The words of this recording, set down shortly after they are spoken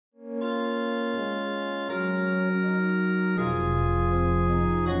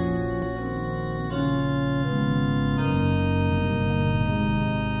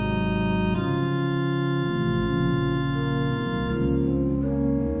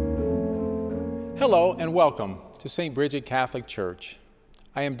Hello and welcome to St. Brigid Catholic Church.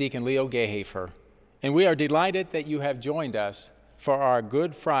 I am Deacon Gahafer, and we are delighted that you have joined us for our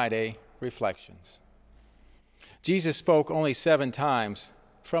Good Friday reflections. Jesus spoke only 7 times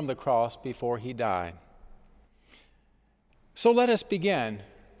from the cross before he died. So let us begin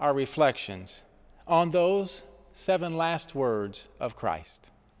our reflections on those 7 last words of Christ.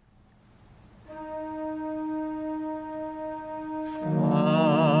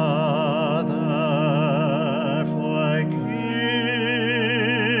 Father, forgive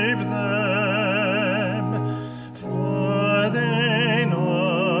them, for they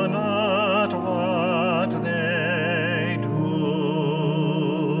know not what they do.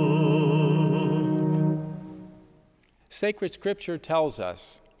 Sacred Scripture tells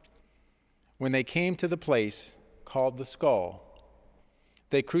us, when they came to the place called the Skull,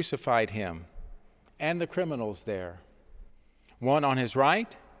 they crucified him and the criminals there, one on his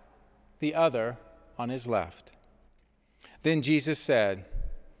right, the other on his left. Then Jesus said,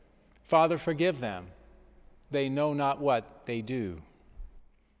 "Father, forgive them. They know not what they do."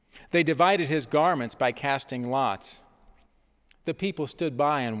 They divided his garments by casting lots. The people stood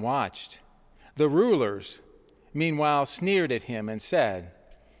by and watched. The rulers, meanwhile, sneered at him and said,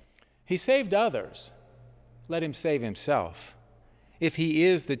 "He saved others. Let him save himself, if he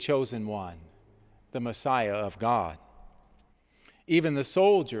is the chosen one, the Messiah of God." Even the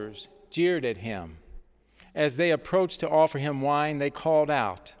soldiers jeered at him. As they approached to offer him wine, they called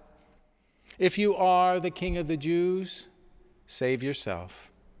out, "If you are the King of the Jews, save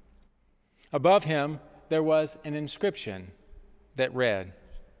yourself." Above him there was an inscription that read,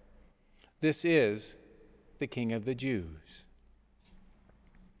 "This is the King of the Jews."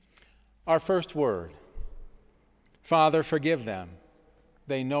 Our first word, Father, forgive them.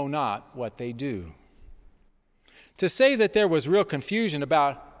 They know not what they do. To say that there was real confusion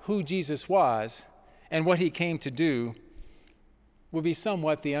about who Jesus was and what he came to do would be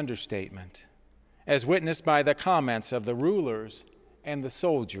somewhat the understatement, as witnessed by the comments of the rulers and the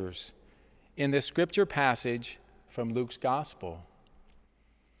soldiers in this scripture passage from Luke's Gospel.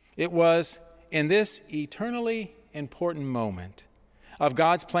 It was in this eternally important moment of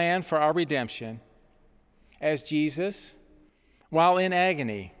God's plan for our redemption, as Jesus, while in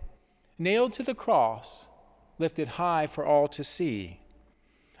agony, nailed to the cross, lifted high for all to see,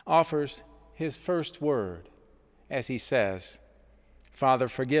 offers his first word as he says, "Father,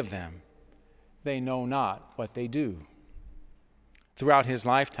 forgive them. They know not what they do." Throughout his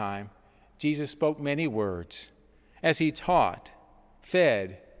lifetime, Jesus spoke many words as he taught,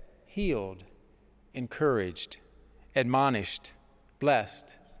 fed, healed, encouraged, admonished,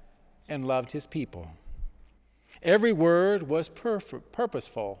 blessed, and loved his people. Every word was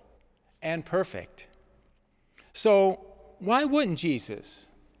purposeful and perfect. So why wouldn't Jesus,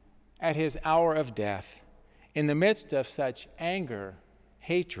 at his hour of death, in the midst of such anger,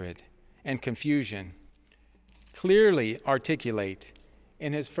 hatred, and confusion, clearly articulate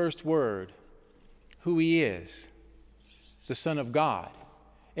in his first word who he is, the Son of God,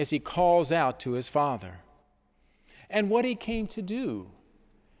 as he calls out to his Father, and what he came to do,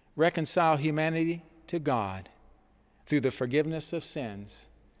 reconcile humanity to God through the forgiveness of sins,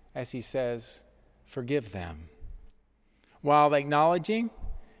 as he says, "Forgive them," while acknowledging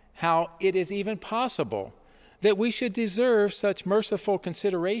how it is even possible that we should deserve such merciful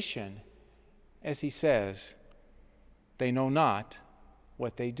consideration, as he says, "They know not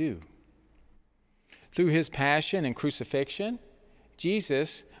what they do." Through his passion and crucifixion,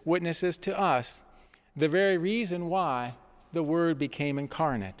 Jesus witnesses to us the very reason why the Word became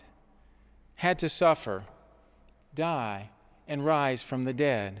incarnate, had to suffer, die, and rise from the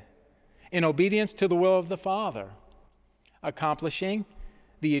dead, in obedience to the will of the Father, accomplishing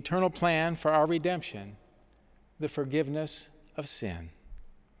the eternal plan for our redemption, the forgiveness of sin.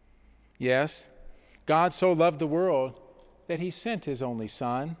 Yes, God so loved the world that he sent his only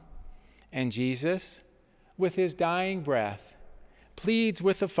Son, and Jesus, with his dying breath, pleads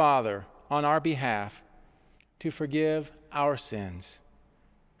with the Father on our behalf to forgive our sins,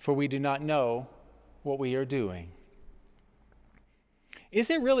 for we do not know what we are doing. Is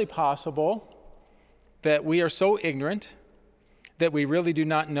it really possible that we are so ignorant that we really do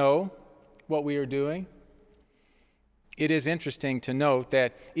not know what we are doing? It is interesting to note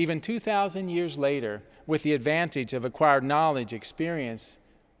that even 2,000 years later, with the advantage of acquired knowledge, experience,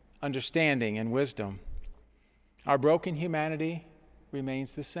 understanding, and wisdom, our broken humanity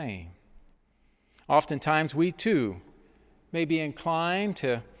remains the same. Oftentimes, we too may be inclined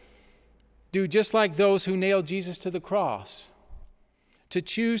to do just like those who nailed Jesus to the cross, to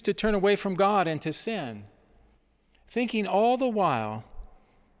choose to turn away from God and to sin, thinking all the while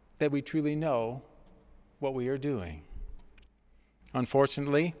that we truly know what we are doing.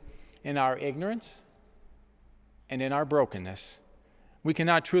 Unfortunately, in our ignorance and in our brokenness, we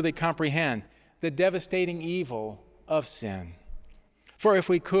cannot truly comprehend the devastating evil of sin. For if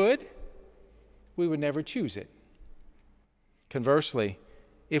we could, we would never choose it. Conversely,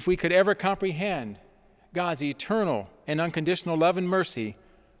 if we could ever comprehend God's eternal and unconditional love and mercy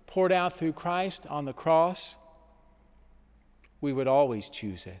poured out through Christ on the cross, we would always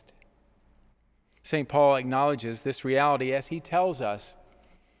choose it. St. Paul acknowledges this reality as he tells us,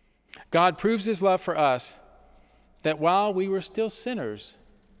 God proves his love for us that while we were still sinners,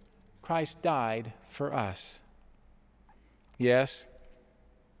 Christ died for us. Yes,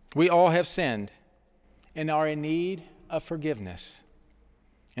 we all have sinned and are in need of forgiveness.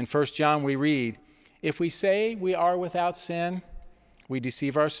 In 1 John we read, if we say we are without sin, we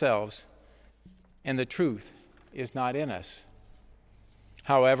deceive ourselves, and the truth is not in us.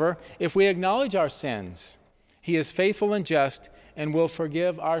 However, if we acknowledge our sins, he is faithful and just and will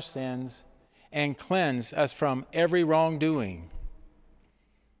forgive our sins and cleanse us from every wrongdoing.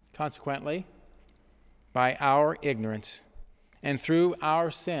 Consequently, by our ignorance and through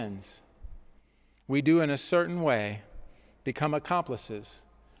our sins, we do in a certain way become accomplices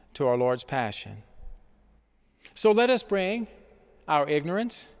to our Lord's passion. So let us bring our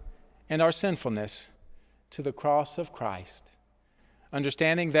ignorance and our sinfulness to the cross of Christ,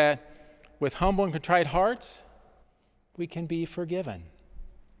 understanding that with humble and contrite hearts, we can be forgiven.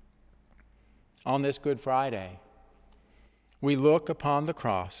 On this Good Friday, we look upon the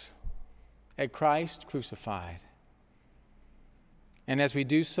cross at Christ crucified. And as we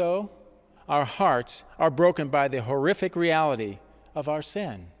do so, our hearts are broken by the horrific reality of our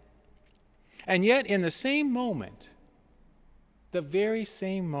sin. And yet, in the same moment, the very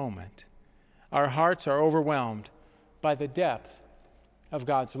same moment, our hearts are overwhelmed by the depth of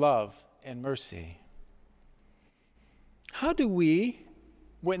God's love and mercy. How do we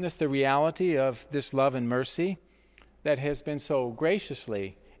witness the reality of this love and mercy that has been so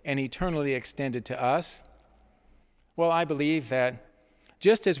graciously and eternally extended to us? Well, I believe that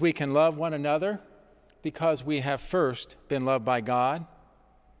just as we can love one another because we have first been loved by God,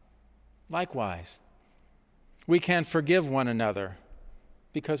 likewise, we can forgive one another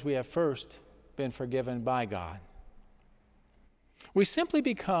because we have first been forgiven by God. We simply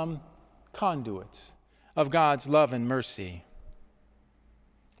become conduits of God's love and mercy.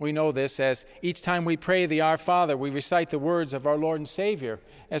 We know this as each time we pray the Our Father, we recite the words of our Lord and Savior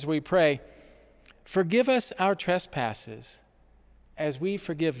as we pray, forgive us our trespasses as we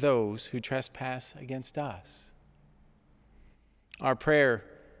forgive those who trespass against us. Our prayer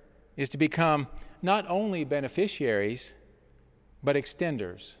is to become not only beneficiaries, but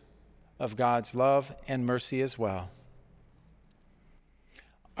extenders of God's love and mercy as well.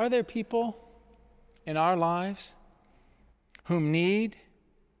 Are there people in our lives whom need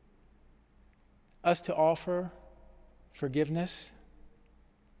us to offer forgiveness?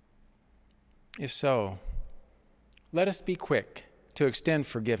 If so, let us be quick to extend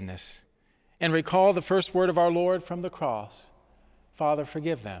forgiveness and recall the first word of our Lord from the cross, Father,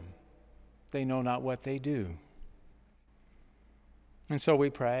 forgive them. They know not what they do. And so we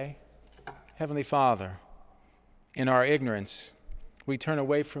pray, Heavenly Father, in our ignorance, we turn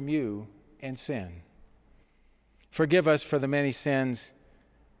away from you and sin. Forgive us for the many sins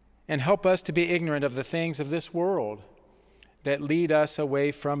and help us to be ignorant of the things of this world that lead us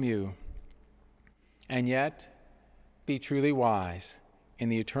away from you, and yet be truly wise in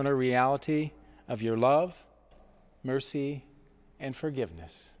the eternal reality of your love, mercy, and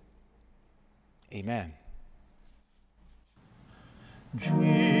forgiveness. Amen.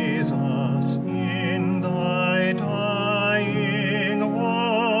 Jesus, in thy dying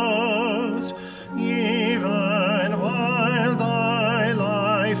woes, even while thy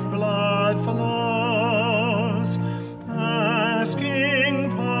life blood flows,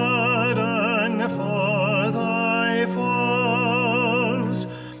 asking pardon for thy foes,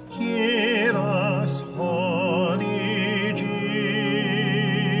 hear us, holy Jesus.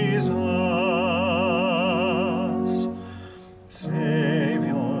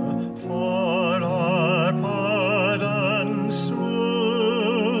 Savior, for our pardon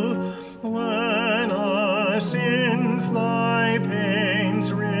sue, when our sins thy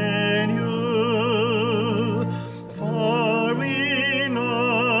pains renew. For we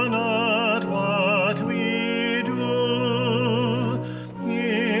know not what we do.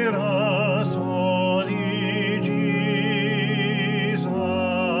 Hear us, holy Jesus.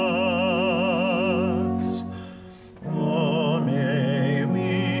 Oh, may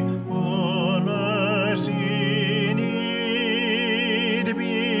we, who mercy need,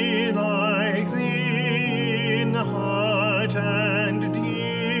 be like thee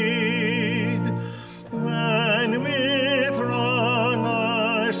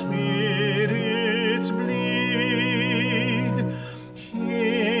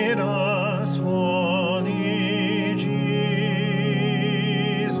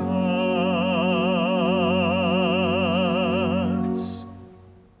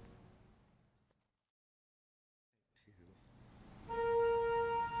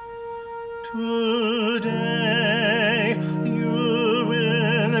Today you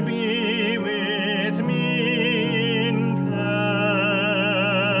will be with me in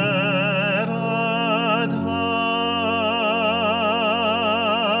paradise.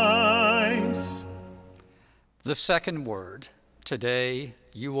 The second word, today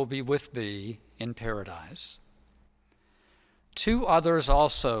you will be with me in paradise. 2 others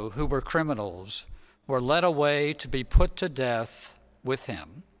also, who were criminals, were led away to be put to death with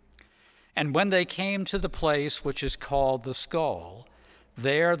him. And when they came to the place which is called the Skull,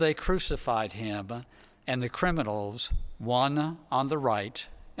 there they crucified him and the criminals, one on the right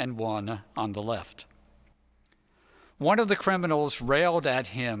and one on the left. One of the criminals railed at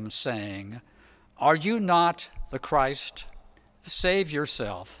him, saying, "Are you not the Christ? Save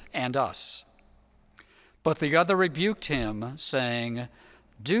yourself and us." But the other rebuked him, saying,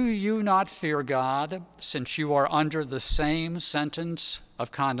 "Do you not fear God, since you are under the same sentence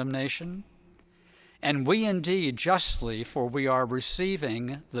of condemnation? And we indeed justly, for we are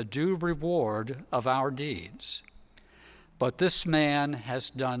receiving the due reward of our deeds. But this man has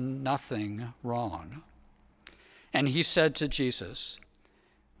done nothing wrong." And he said to Jesus,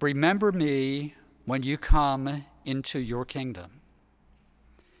 "Remember me when you come into your kingdom."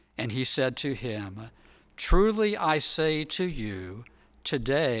 And he said to him, "Truly I say to you,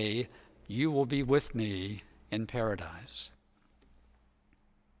 today you will be with me in paradise."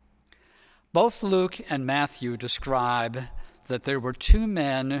 Both Luke and Matthew describe that there were 2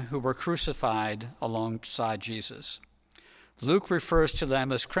 men who were crucified alongside Jesus. Luke refers to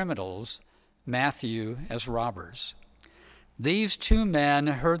them as criminals, Matthew as robbers. These 2 men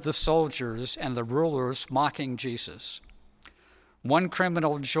heard the soldiers and the rulers mocking Jesus. One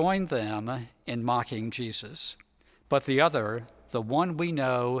criminal joined them in mocking Jesus, but the other, the one we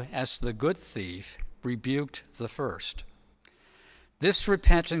know as the good thief, rebuked the first. This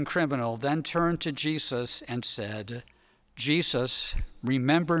repentant criminal then turned to Jesus and said, "Jesus,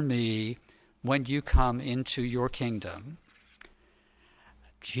 remember me when you come into your kingdom."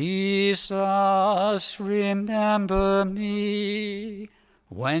 Jesus, remember me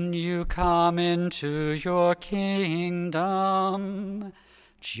when you come into your kingdom.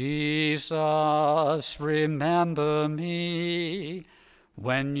 Jesus, remember me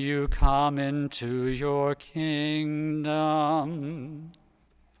when you come into your kingdom.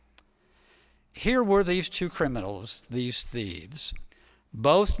 Here were these 2 criminals, these thieves.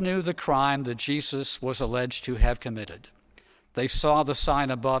 Both knew the crime that Jesus was alleged to have committed. They saw the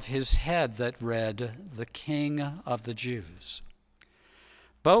sign above his head that read, "The King of the Jews."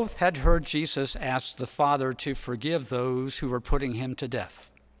 Both had heard Jesus ask the Father to forgive those who were putting him to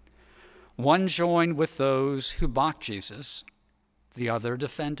death. One joined with those who mocked Jesus. The other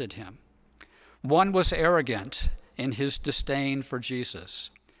defended him. One was arrogant in his disdain for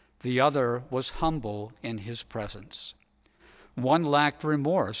Jesus. The other was humble in his presence. One lacked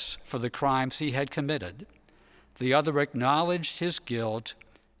remorse for the crimes he had committed. The other acknowledged his guilt,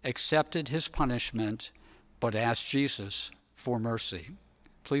 accepted his punishment, but asked Jesus for mercy.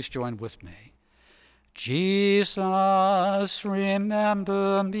 Please join with me. Jesus,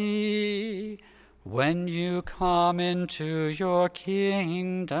 remember me when you come into your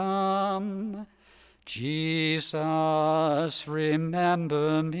kingdom. Jesus,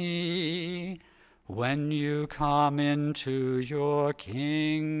 remember me when you come into your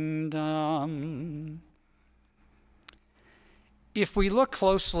kingdom. If we look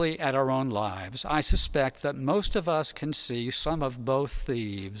closely at our own lives, I suspect that most of us can see some of both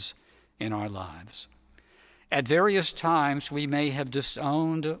thieves in our lives. At various times, we may have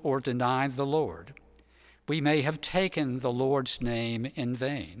disowned or denied the Lord. We may have taken the Lord's name in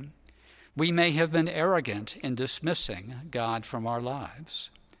vain. We may have been arrogant in dismissing God from our lives.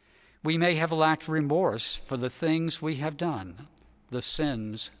 We may have lacked remorse for the things we have done, the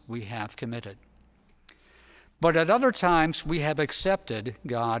sins we have committed. But at other times, we have accepted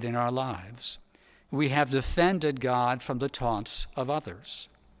God in our lives. We have defended God from the taunts of others.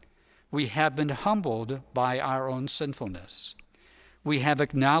 We have been humbled by our own sinfulness. We have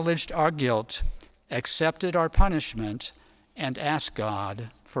acknowledged our guilt, accepted our punishment, and asked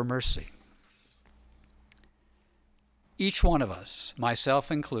God for mercy. Each one of us,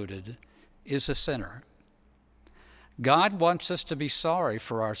 myself included, is a sinner. God wants us to be sorry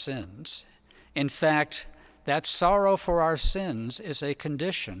for our sins. In fact, that sorrow for our sins is a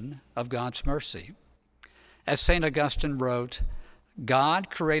condition of God's mercy. As St. Augustine wrote, God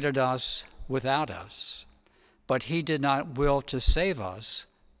created us without us, but he did not will to save us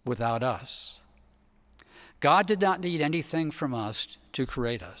without us. God did not need anything from us to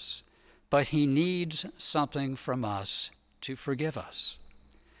create us, but he needs something from us to forgive us.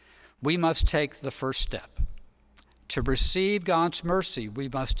 we must take the first step. To receive God's mercy, we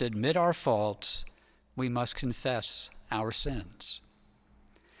must admit our faults. We must confess our sins.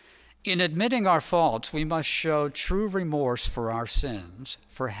 In admitting our faults, we must show true remorse for our sins,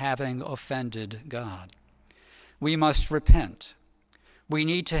 for having offended God. We must repent. We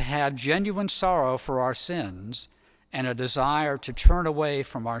need to have genuine sorrow for our sins and a desire to turn away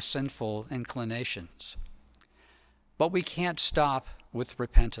from our sinful inclinations. But we can't stop with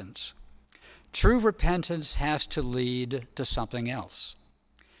repentance. True repentance has to lead to something else.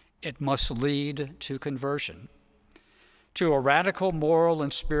 It must lead to conversion, to a radical moral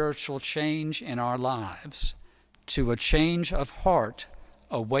and spiritual change in our lives, to a change of heart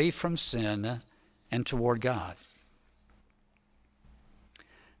away from sin and toward God.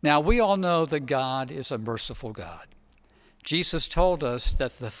 Now, we all know that God is a merciful God. Jesus told us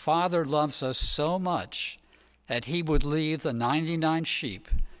that the Father loves us so much that he would leave the 99 sheep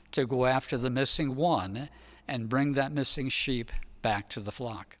to go after the missing one and bring that missing sheep back to the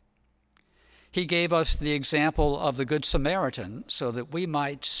flock. He gave us the example of the Good Samaritan so that we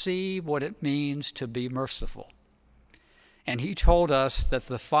might see what it means to be merciful. And he told us that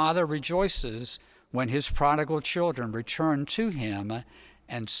the Father rejoices when his prodigal children return to him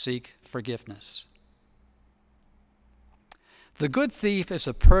and seek forgiveness. The good thief is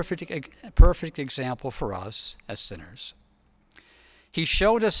a perfect example for us as sinners. He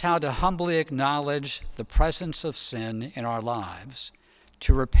showed us how to humbly acknowledge the presence of sin in our lives,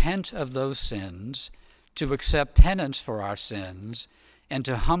 to repent of those sins, to accept penance for our sins, and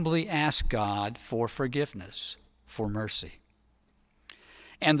to humbly ask God for forgiveness, for mercy.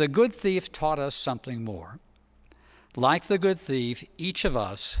 And the good thief taught us something more. Like the good thief, each of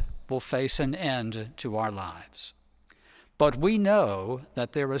us will face an end to our lives. But we know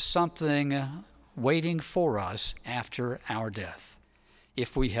that there is something waiting for us after our death.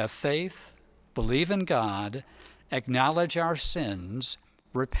 If we have faith, believe in God, acknowledge our sins,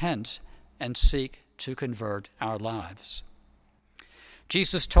 repent, and seek to convert our lives.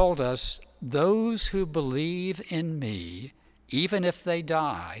 Jesus told us, "Those who believe in me, even if they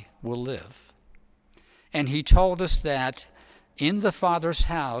die, will live." And he told us that in the Father's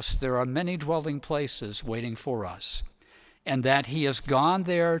house there are many dwelling places waiting for us, and that he has gone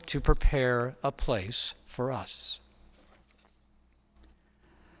there to prepare a place for us.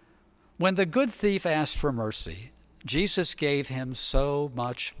 When the good thief asked for mercy, Jesus gave him so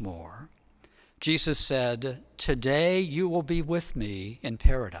much more. Jesus said, "Today you will be with me in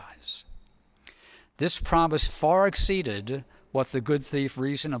paradise." This promise far exceeded what the good thief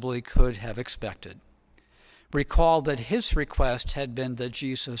reasonably could have expected. Recall that his request had been that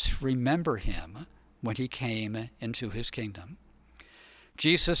Jesus remember him when he came into his kingdom.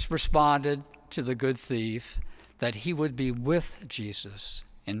 Jesus responded to the good thief that he would be with Jesus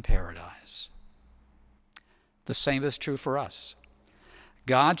in paradise. The same is true for us.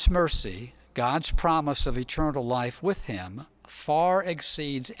 God's mercy, God's promise of eternal life with him, far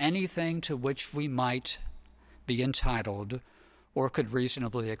exceeds anything to which we might be entitled or could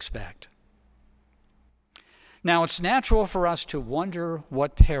reasonably expect. Now, it's natural for us to wonder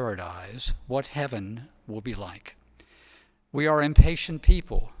what paradise, what heaven will be like. We are impatient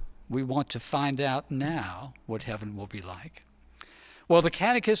people. We want to find out now what heaven will be like. Well, the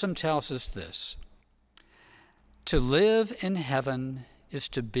Catechism tells us this: to live in heaven is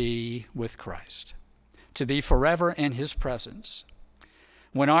to be with Christ, to be forever in his presence.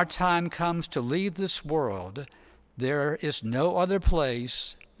 When our time comes to leave this world, there is no other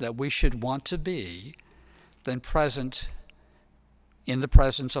place that we should want to be than present in the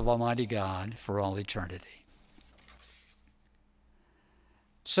presence of Almighty God for all eternity.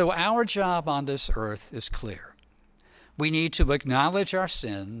 So our job on this earth is clear. We need to acknowledge our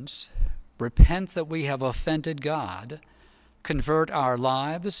sins, repent that we have offended God, convert our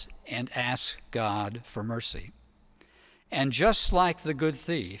lives, and ask God for mercy. And just like the good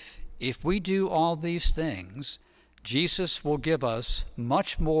thief, if we do all these things, Jesus will give us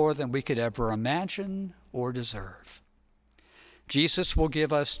much more than we could ever imagine or deserve. Jesus will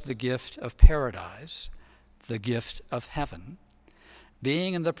give us the gift of paradise, the gift of heaven,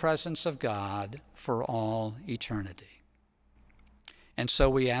 being in the presence of God for all eternity. And so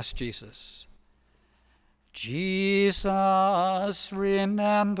we ask Jesus, "Jesus,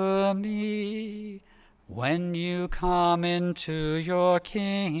 remember me when you come into your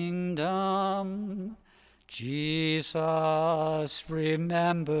kingdom. Jesus,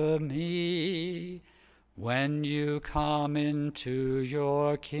 remember me when you come into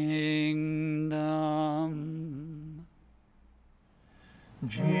your kingdom."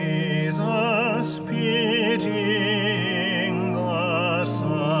 Jesus, pitying the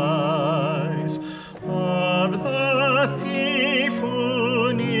Son,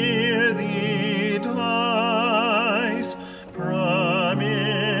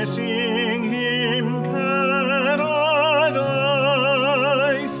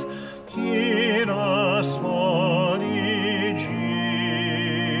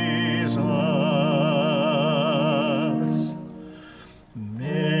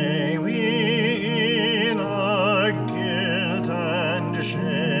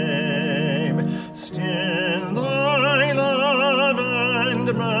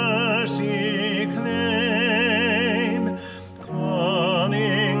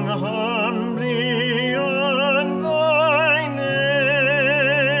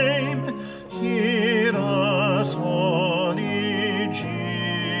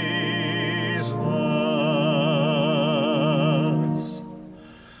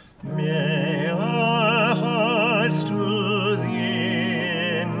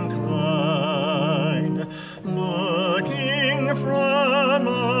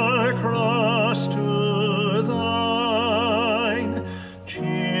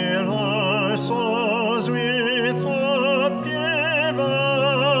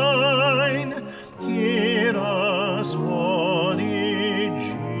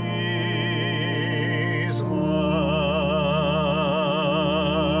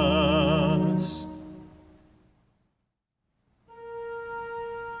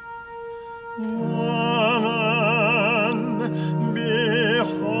 Woman,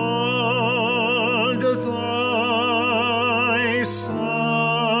 behold thy son.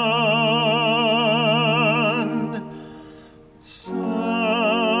 Son,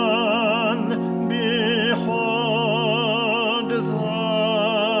 behold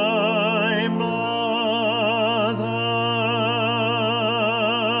thy mother.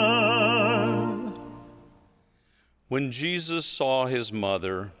 When Jesus saw his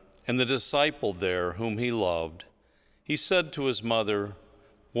mother and the disciple there whom he loved, he said to his mother,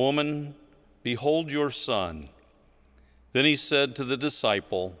 "Woman, behold your son." Then he said to the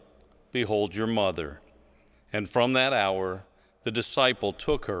disciple, "Behold your mother." And from that hour, the disciple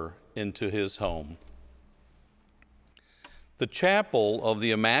took her into his home. The chapel of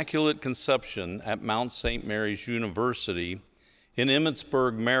the Immaculate Conception at Mount St. Mary's University in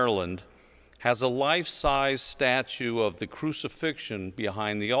Emmitsburg, Maryland, has a life-size statue of the crucifixion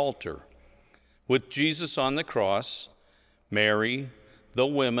behind the altar, with Jesus on the cross, Mary, the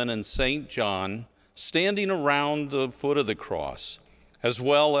women, and St. John standing around the foot of the cross, as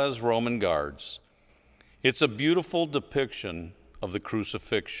well as Roman guards. It's a beautiful depiction of the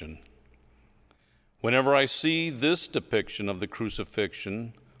crucifixion. Whenever I see this depiction of the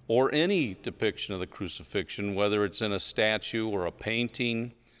crucifixion, or any depiction of the crucifixion, whether it's in a statue or a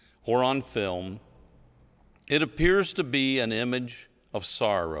painting or on film, it appears to be an image of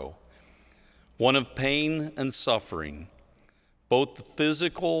sorrow, one of pain and suffering, both the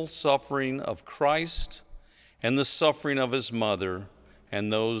physical suffering of Christ and the suffering of his mother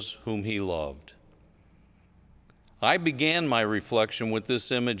and those whom he loved. I began my reflection with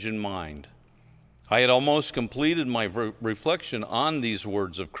this image in mind. I had almost completed my reflection on these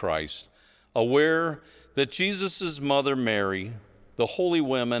words of Christ, aware that Jesus' mother Mary, the holy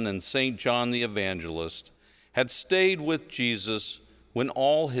women, and St. John the Evangelist had stayed with Jesus when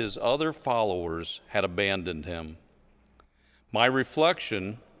all his other followers had abandoned him. My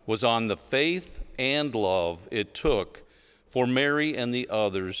reflection was on the faith and love it took for Mary and the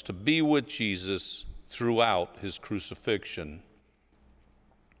others to be with Jesus throughout his crucifixion.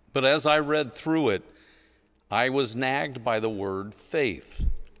 But as I read through it, I was nagged by the word faith.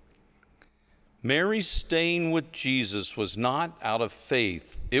 Mary's staying with Jesus was not out of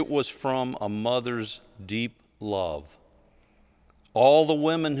faith. It was from a mother's deep love. All the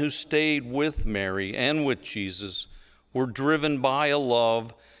women who stayed with Mary and with Jesus were driven by a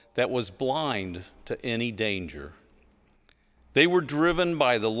love that was blind to any danger. They were driven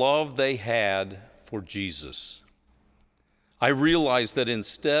by the love they had for Jesus. I realized that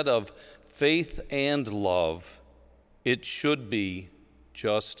instead of faith and love, it should be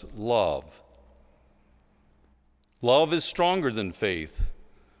just love. Love is stronger than faith.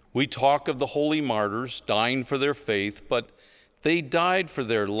 We talk of the holy martyrs dying for their faith, but they died for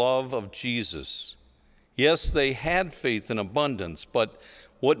their love of Jesus. Yes, they had faith in abundance, but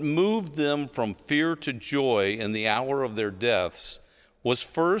what moved them from fear to joy in the hour of their deaths was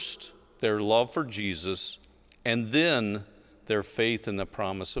first their love for Jesus, and then their faith in the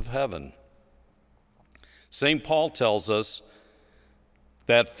promise of heaven. St. Paul tells us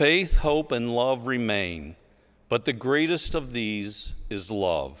that faith, hope, and love remain, but the greatest of these is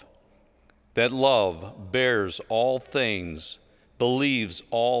love. That love bears all things, believes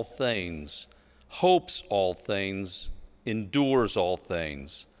all things, hopes all things, endures all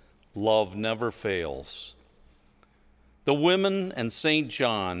things. Love never fails. The women and St.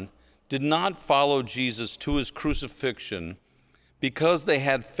 John did not follow Jesus to his crucifixion because they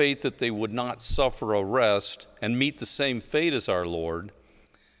had faith that they would not suffer arrest and meet the same fate as our Lord.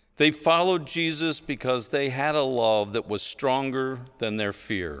 They followed Jesus because they had a love that was stronger than their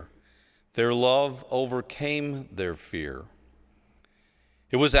fear. Their love overcame their fear.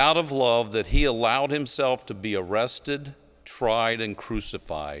 It was out of love that he allowed himself to be arrested, tried, and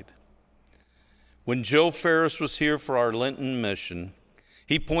crucified. When Joe Ferris was here for our Lenten mission,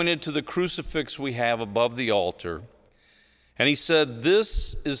 he pointed to the crucifix we have above the altar, and he said,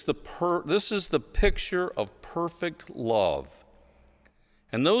 this is the picture of perfect love.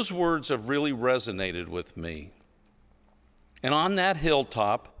 And those words have really resonated with me. And on that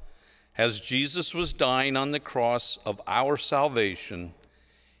hilltop, as Jesus was dying on the cross of our salvation,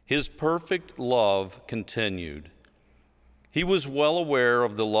 his perfect love continued. He was well aware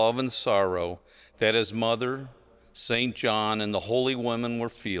of the love and sorrow that his mother, St. John, and the holy women were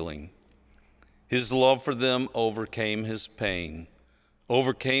feeling. His love for them overcame his pain,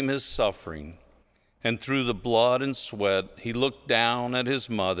 overcame his suffering, and through the blood and sweat, he looked down at his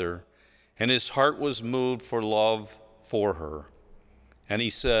mother, and his heart was moved for love for her. And he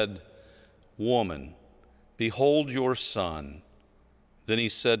said, "Woman, behold your son." Then he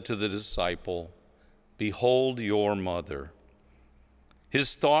said to the disciple, "Behold your mother."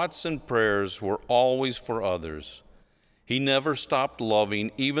 His thoughts and prayers were always for others. He never stopped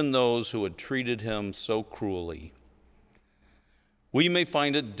loving even those who had treated him so cruelly. We may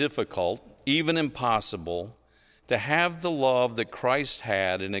find it difficult, even impossible, to have the love that Christ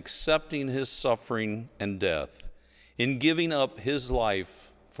had in accepting his suffering and death, in giving up his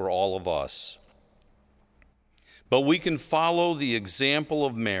life for all of us. But we can follow the example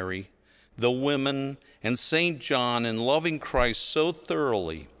of Mary, the women, and St. John in loving Christ so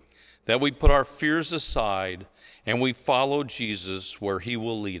thoroughly that we put our fears aside and we follow Jesus where he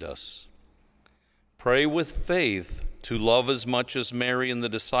will lead us. Pray with faith to love as much as Mary and the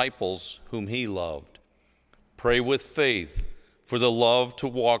disciples whom he loved. Pray with faith for the love to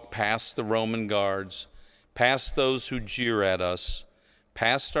walk past the Roman guards, past those who jeer at us,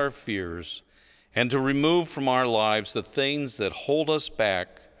 past our fears, and to remove from our lives the things that hold us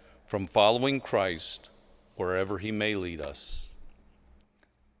back from following Christ wherever he may lead us.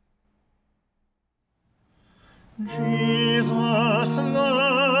 Jesus,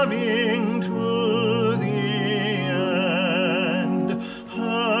 loving to the end,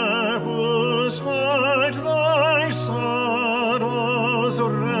 have whose heart thy sorrows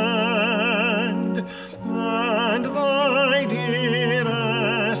rend, and thy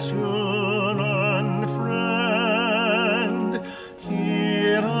dearest human friend,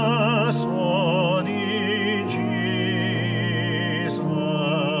 hear us, holy Jesus.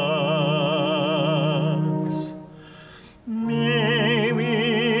 May we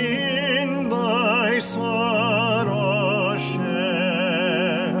in thy sorrow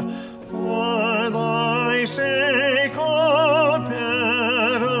share, for thy sake, O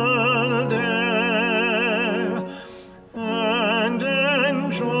peril dare, and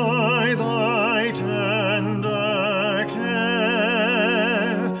enjoy thy tender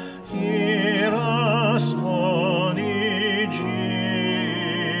care. Hear us, holy Jesus.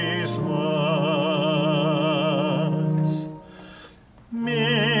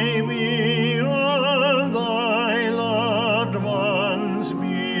 May we all thy loved ones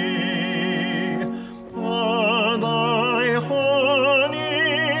be, all thy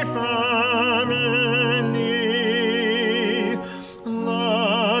holy family,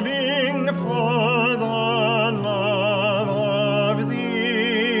 loving for the love of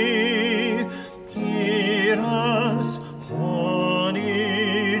thee. Hear us,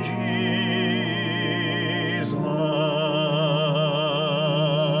 holy Jesus.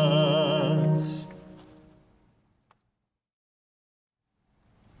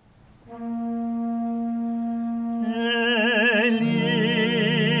 Eli,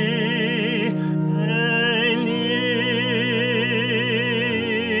 Eli,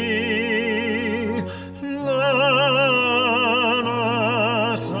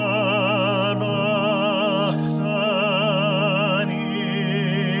 lama sabachthani.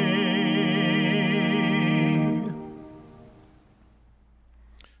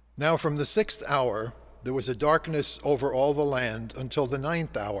 Now from the 6th hour there was a darkness over all the land until the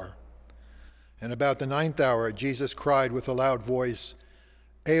 9th hour. And about the 9th hour Jesus cried with a loud voice,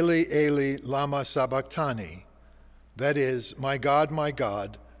 Eli, Eli, lama sabachthani. That is, my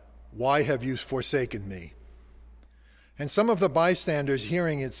God, why have you forsaken me? And some of the bystanders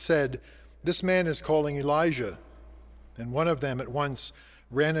hearing it said, This man is calling Elijah. And one of them at once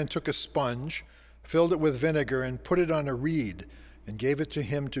ran and took a sponge, filled it with vinegar, and put it on a reed, and gave it to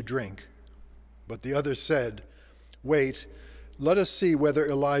him to drink. But the others said, Wait, let us see whether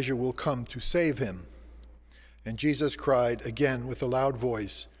Elijah will come to save him. And Jesus cried again with a loud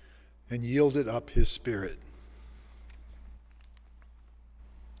voice, and yielded up his spirit.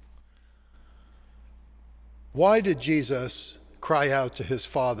 Why did Jesus cry out to his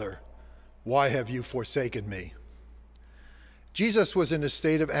Father, Why have you forsaken me? Jesus was in a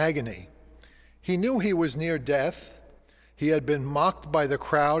state of agony. He knew he was near death. He had been mocked by the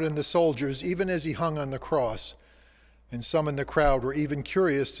crowd and the soldiers even as he hung on the cross. And some in the crowd were even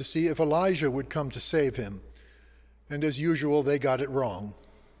curious to see if Elijah would come to save him. And as usual, they got it wrong.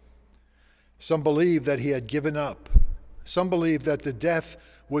 Some believed that he had given up. Some believed that the death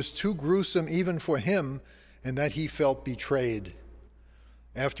was too gruesome even for him and that he felt betrayed.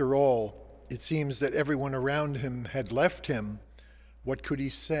 After all, it seems that everyone around him had left him. What could he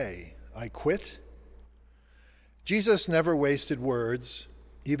say? I quit? Jesus never wasted words,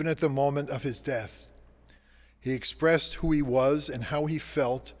 even at the moment of his death. He expressed who he was and how he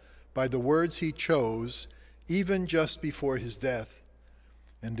felt by the words he chose, even just before his death.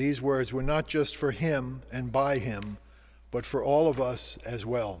 And these words were not just for him and by him, but for all of us as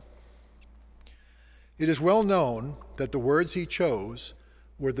well. It is well known that the words he chose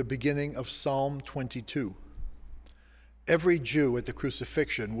were the beginning of Psalm 22. Every Jew at the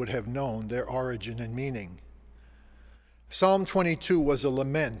crucifixion would have known their origin and meaning. Psalm 22 was a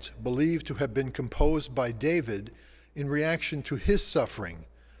lament believed to have been composed by David in reaction to his suffering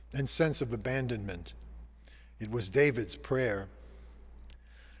and sense of abandonment. It was David's prayer.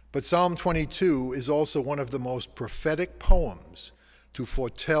 But Psalm 22 is also one of the most prophetic poems to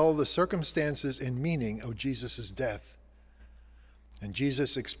foretell the circumstances and meaning of Jesus' death. And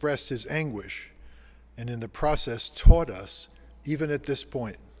Jesus expressed his anguish, and in the process taught us, even at this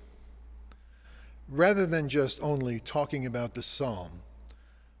point. Rather than just only talking about the psalm,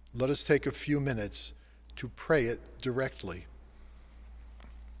 let us take a few minutes to pray it directly.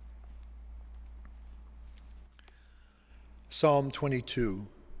 Psalm 22.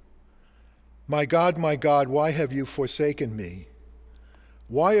 My God, why have you forsaken me?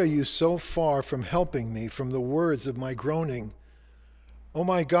 Why are you so far from helping me from the words of my groaning? O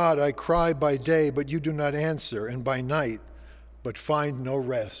my God, I cry by day, but you do not answer, and by night, but find no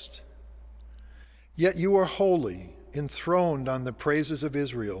rest. Yet you are holy, enthroned on the praises of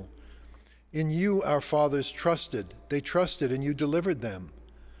Israel. In you our fathers trusted. They trusted, and you delivered them.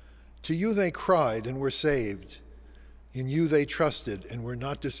 To you they cried and were saved. In you they trusted and were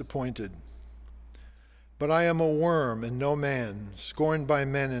not disappointed. But I am a worm and no man, scorned by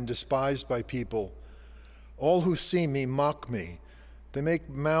men and despised by people. All who see me mock me. They make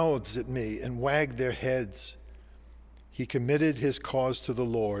mouths at me and wag their heads. He committed his cause to the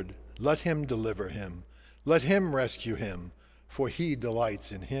Lord. Let him deliver him. Let him rescue him, for he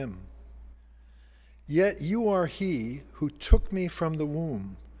delights in him. Yet you are he who took me from the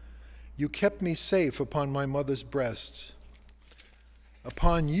womb. You kept me safe upon my mother's breasts.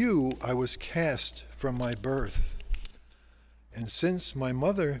 Upon you I was cast from my birth. And since my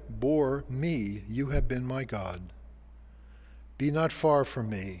mother bore me, you have been my God. Be not far from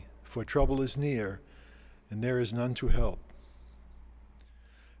me, for trouble is near, and there is none to help.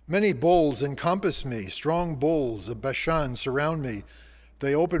 Many bulls encompass me, strong bulls of Bashan surround me.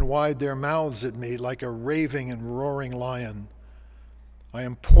 They open wide their mouths at me like a raving and roaring lion. I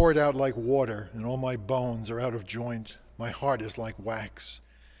am poured out like water, and all my bones are out of joint. My heart is like wax.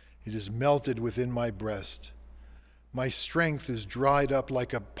 It is melted within my breast. My strength is dried up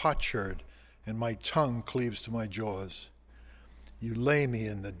like a potsherd, and my tongue cleaves to my jaws. You lay me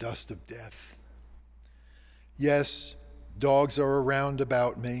in the dust of death. Yes, dogs are around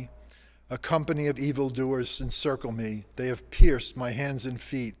about me. A company of evildoers encircle me. They have pierced my hands and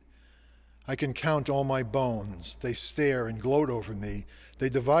feet. I can count all my bones. They stare and gloat over me. They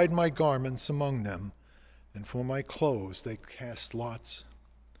divide my garments among them, and for my clothes they cast lots.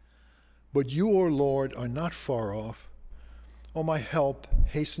 But you, O Lord, are not far off. O my help,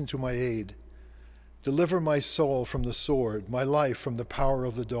 hasten to my aid. Deliver my soul from the sword, my life from the power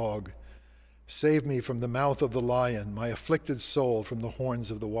of the dog. Save me from the mouth of the lion, my afflicted soul from the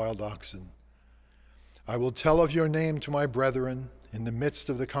horns of the wild oxen. I will tell of your name to my brethren. In the midst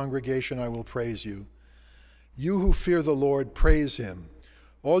of the congregation I will praise you. You who fear the Lord, praise him.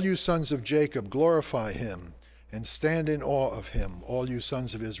 All you sons of Jacob, glorify him, and stand in awe of him, all you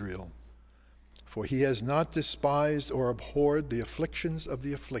sons of Israel. For he has not despised or abhorred the afflictions of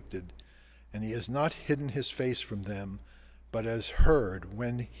the afflicted, and he has not hidden his face from them, but has heard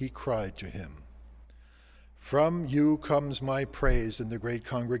when he cried to him. From you comes my praise in the great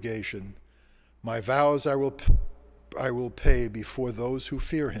congregation. My vows I will pay before those who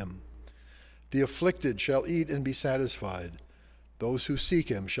fear him. The afflicted shall eat and be satisfied. Those who seek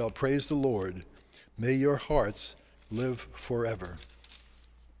him shall praise the Lord. May your hearts live forever.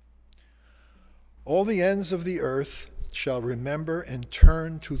 All the ends of the earth shall remember and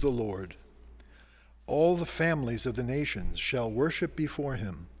turn to the Lord. All the families of the nations shall worship before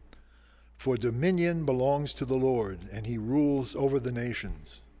him. For dominion belongs to the Lord, and he rules over the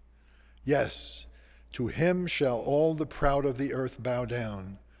nations. Yes, to him shall all the proud of the earth bow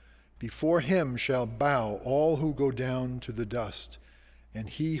down. Before him shall bow all who go down to the dust, and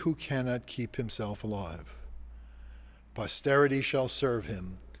he who cannot keep himself alive. Posterity shall serve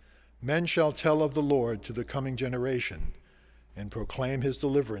him. Men shall tell of the Lord to the coming generation, and proclaim his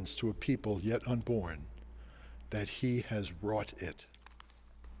deliverance to a people yet unborn, that he has wrought it.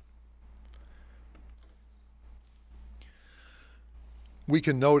 We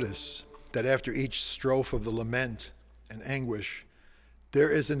can notice that after each strophe of the lament and anguish, there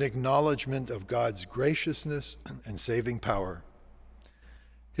is an acknowledgement of God's graciousness and saving power.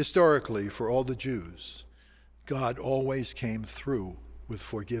 Historically, for all the Jews, God always came through with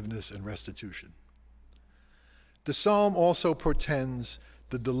forgiveness and restitution. The psalm also portends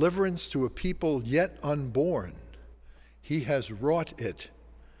the deliverance to a people yet unborn. He has wrought it.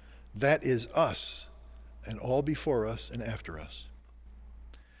 That is us, and all before us and after us.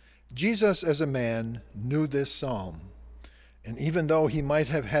 Jesus, as a man, knew this psalm, and even though he might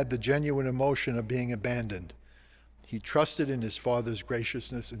have had the genuine emotion of being abandoned, he trusted in his Father's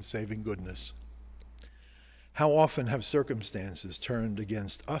graciousness and saving goodness. How often have circumstances turned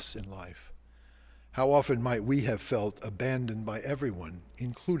against us in life? How often might we have felt abandoned by everyone,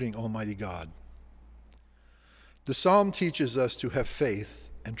 including Almighty God? The psalm teaches us to have faith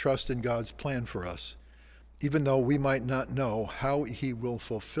and trust in God's plan for us, even though we might not know how he will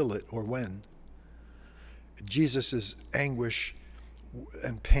fulfill it or when. Jesus' anguish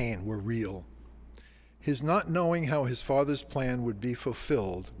and pain were real. His not knowing how his Father's plan would be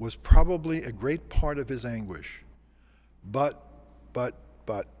fulfilled was probably a great part of his anguish. But,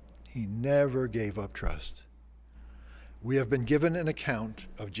 he never gave up trust. We have been given an account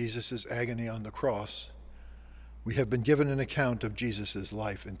of Jesus' agony on the cross. We have been given an account of Jesus'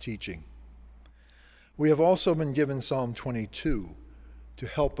 life and teaching. We have also been given Psalm 22 to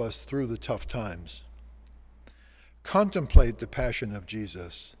help us through the tough times. Contemplate the passion of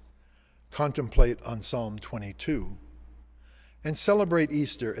Jesus. Contemplate on Psalm 22, and celebrate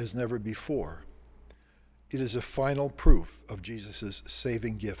Easter as never before. It is a final proof of Jesus'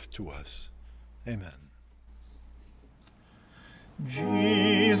 saving gift to us. Amen.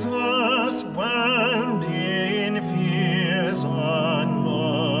 Jesus went in fears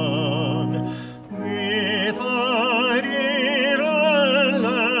unknown, without evil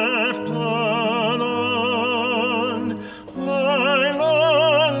left alone. Light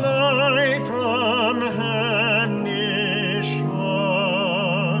from heaven is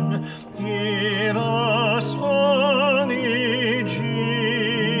shone. Hear us, holy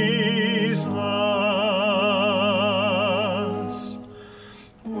Jesus.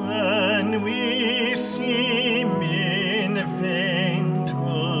 When we seem in vain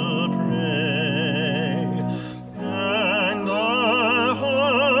to pray, and our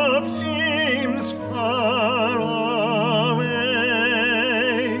hope seems far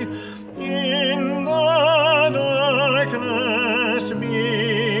away, in the darkness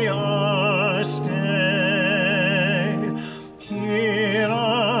be our stay. Hear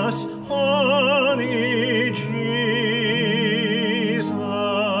us, holy Jesus.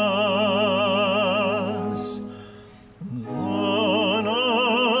 Though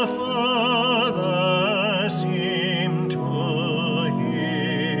no Father seem to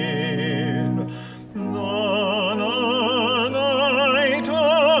hear, though no light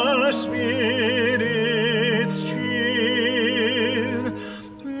or spirits cheer,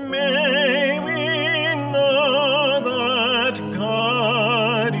 may we know that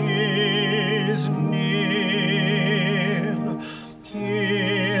God is near.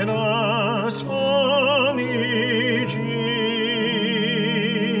 Hear us, holy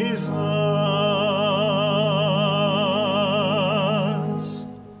Jesus.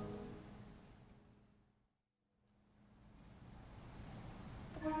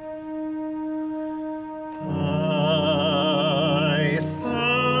 I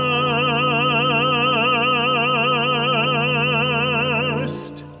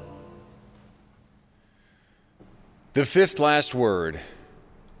thirst. The fifth last word,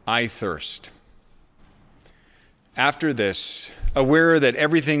 I thirst. After this, aware that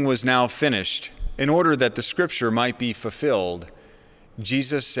everything was now finished, in order that the scripture might be fulfilled,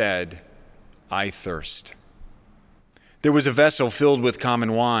 Jesus said, I thirst. There was a vessel filled with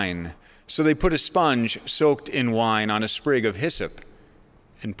common wine, so they put a sponge soaked in wine on a sprig of hyssop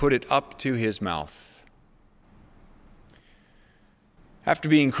and put it up to his mouth. After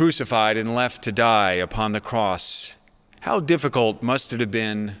being crucified and left to die upon the cross, how difficult must it have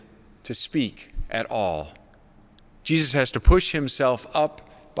been to speak at all? Jesus has to push himself up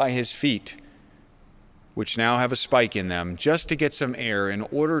by his feet, which now have a spike in them, just to get some air in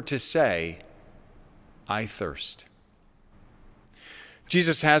order to say, I thirst.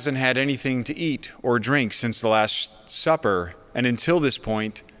 Jesus hasn't had anything to eat or drink since the Last Supper, and until this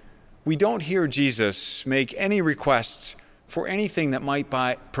point, we don't hear Jesus make any requests for anything that might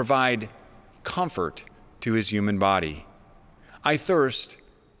provide comfort to his human body. I thirst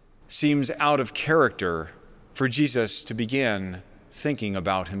seems out of character for Jesus to begin thinking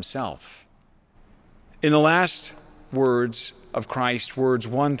about himself. In the last words of Christ, words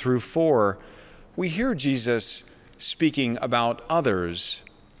 1 through 4, we hear Jesus speaking about others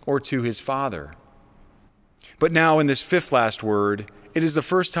or to his Father. But now in this fifth last word, it is the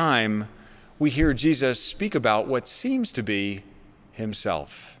first time we hear Jesus speak about what seems to be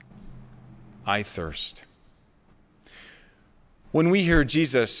himself. I thirst. When we hear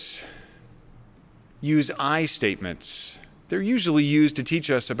Jesus use I statements, they're usually used to teach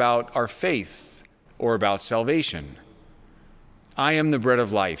us about our faith or about salvation. I am the bread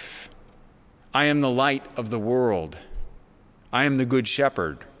of life. I am the light of the world. I am the good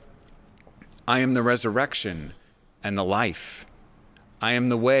shepherd. I am the resurrection and the life. I am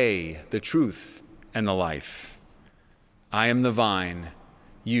the way, the truth, and the life. I am the vine.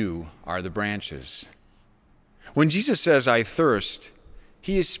 You are the branches. When Jesus says, I thirst,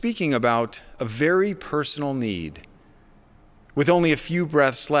 he is speaking about a very personal need. With only a few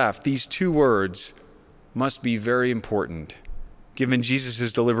breaths left, these two words must be very important, given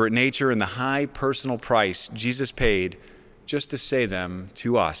Jesus' deliberate nature and the high personal price Jesus paid just to say them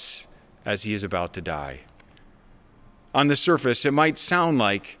to us as he is about to die. On the surface, it might sound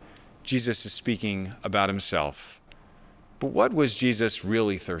like Jesus is speaking about himself. But what was Jesus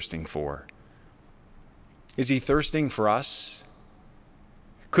really thirsting for? Is he thirsting for us?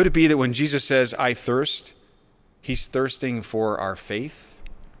 Could it be that when Jesus says, I thirst, he's thirsting for our faith?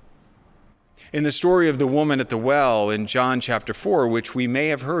 In the story of the woman at the well in John chapter 4, which we may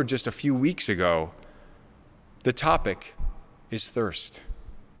have heard just a few weeks ago, the topic is thirst.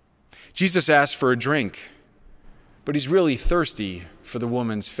 Jesus asks for a drink, but he's really thirsty for the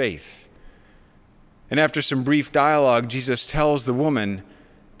woman's faith. And after some brief dialogue, Jesus tells the woman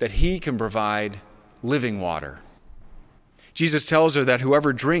that he can provide living water. Jesus tells her that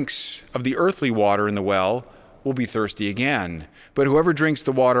whoever drinks of the earthly water in the well will be thirsty again, but whoever drinks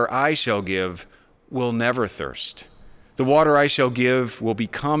the water I shall give will never thirst. The water I shall give will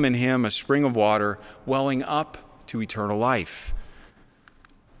become in him a spring of water welling up to eternal life.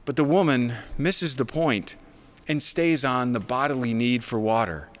 But the woman misses the point and stays on the bodily need for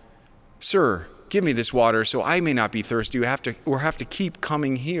water. Sir, give me this water so I may not be thirsty or have to keep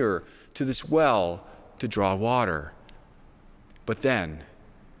coming here to this well to draw water. But then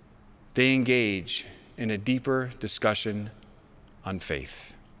they engage in a deeper discussion on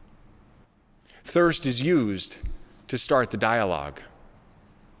faith. Thirst is used to start the dialogue.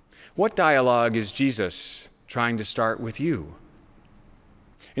 What dialogue is Jesus trying to start with you?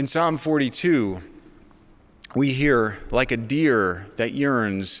 In Psalm 42, we hear, like a deer that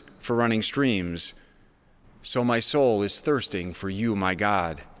yearns for running streams, so my soul is thirsting for you, my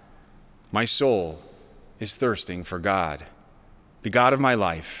God. My soul is thirsting for God, the God of my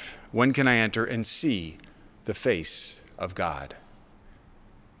life. When can I enter and see the face of God?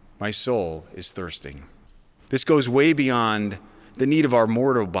 My soul is thirsting. This goes way beyond the need of our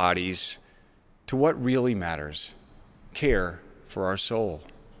mortal bodies to what really matters: care for our soul,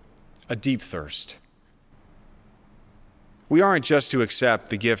 a deep thirst. We aren't just to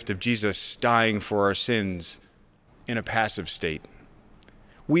accept the gift of Jesus dying for our sins in a passive state.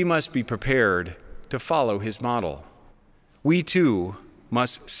 We must be prepared to follow his model. We too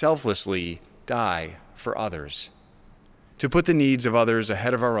must selflessly die for others, to put the needs of others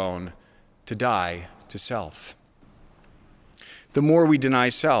ahead of our own, to die to self. The more we deny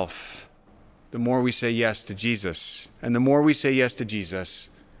self, the more we say yes to Jesus. And the more we say yes to Jesus,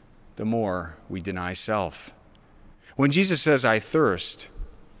 the more we deny self. When Jesus says, I thirst,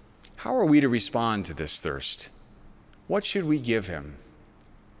 how are we to respond to this thirst? What should we give him?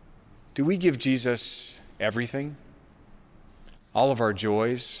 Do we give Jesus everything? All of our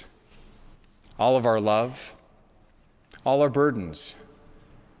joys, all of our love, all our burdens,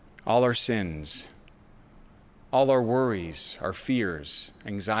 all our sins, all our worries, our fears,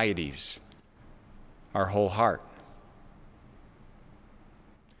 anxieties, our whole heart?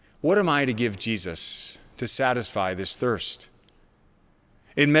 What am I to give Jesus to satisfy this thirst?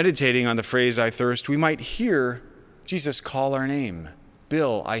 In meditating on the phrase, I thirst, we might hear Jesus call our name.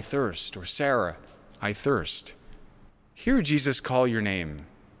 Bill, I thirst, or Sarah, I thirst. Hear Jesus call your name.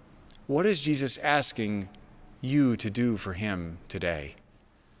 What is Jesus asking you to do for him today?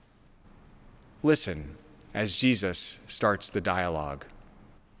 Listen as Jesus starts the dialogue.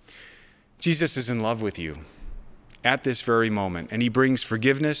 Jesus is in love with you at this very moment, and he brings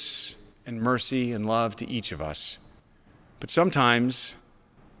forgiveness and mercy and love to each of us. But sometimes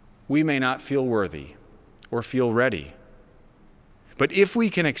we may not feel worthy or feel ready. But if we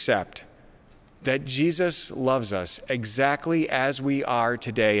can accept that Jesus loves us exactly as we are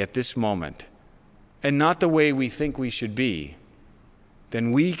today at this moment, and not the way we think we should be,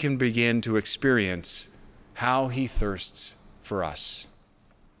 then we can begin to experience how he thirsts for us.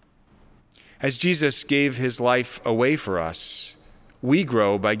 As Jesus gave his life away for us, we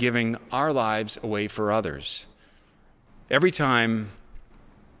grow by giving our lives away for others. Every time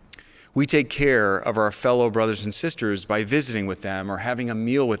we take care of our fellow brothers and sisters by visiting with them or having a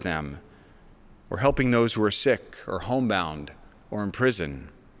meal with them or helping those who are sick or homebound or in prison,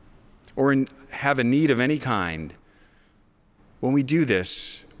 or have a need of any kind, when we do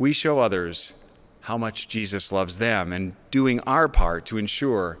this, we show others how much Jesus loves them and doing our part to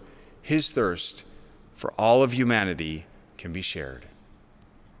ensure his thirst for all of humanity can be shared.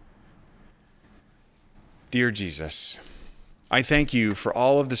 Dear Jesus, I thank you for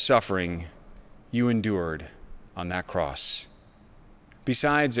all of the suffering you endured on that cross.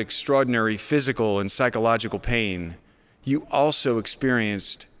 Besides extraordinary physical and psychological pain, you also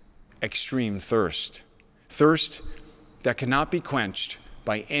experienced extreme thirst that cannot be quenched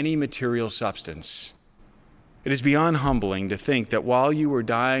by any material substance. It is beyond humbling to think that while you were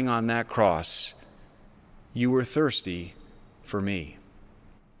dying on that cross, you were thirsty for me.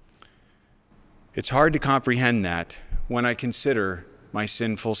 It's hard to comprehend that when I consider my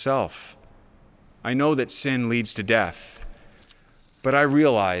sinful self. I know that sin leads to death, but I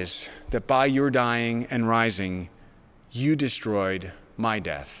realize that by your dying and rising, you destroyed my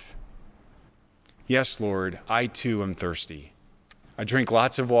death. Yes, Lord, I too am thirsty. I drink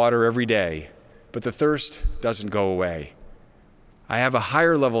lots of water every day, but the thirst doesn't go away. I have a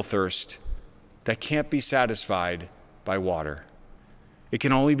higher level thirst that can't be satisfied by water. It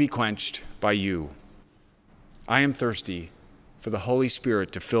can only be quenched by you. I am thirsty for the Holy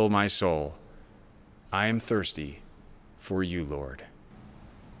Spirit to fill my soul. I am thirsty for you, Lord.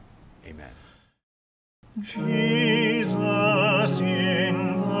 Amen. Jesus,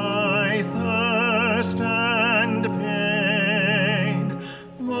 in thy thirst and pain,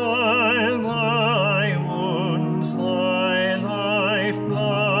 while thy wounds thy life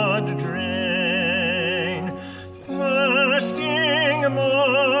blood drain, thirsting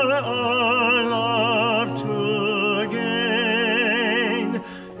more our love to gain,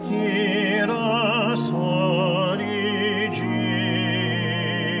 hear us, Holy Jesus.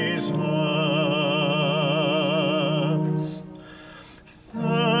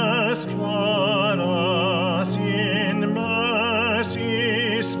 Thirst for us in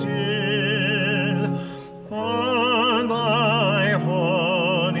mercy still, on thy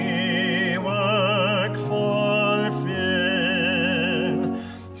holy work fulfill,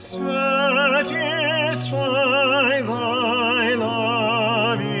 satisfy thy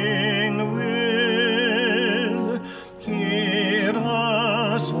loving will, hear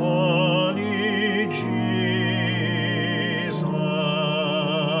us, Holy Jesus.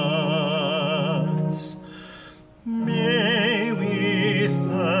 May we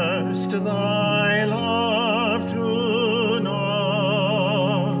thirst thy love to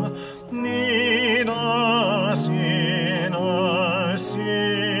know, need us in our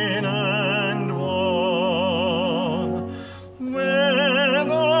sin and woe, where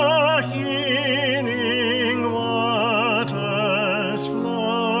the healing waters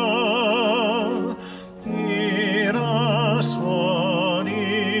flow, hear us,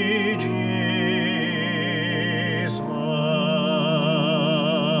 Holy Jesus. It is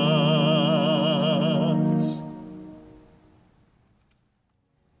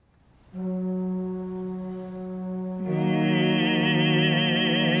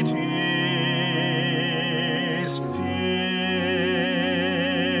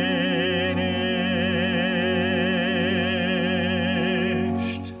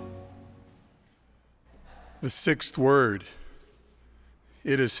finished. The sixth word,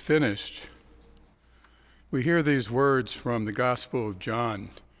 it is finished. We hear these words from the Gospel of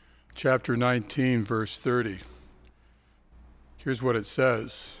John, chapter 19, verse 30. Here's what it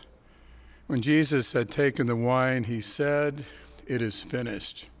says. When Jesus had taken the wine, he said, "It is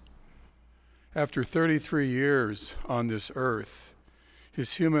finished." After 33 years on this earth,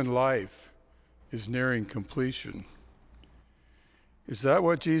 his human life is nearing completion. Is that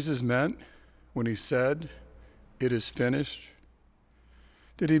what Jesus meant when he said, "It is finished"?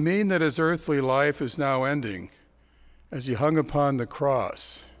 Did he mean that his earthly life is now ending as he hung upon the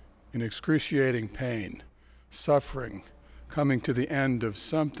cross in excruciating pain, suffering, coming to the end of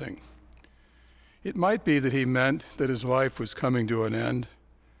something? It might be that he meant that his life was coming to an end,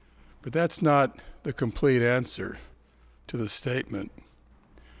 but that's not the complete answer to the statement.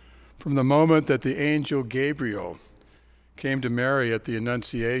 From the moment that the angel Gabriel came to Mary at the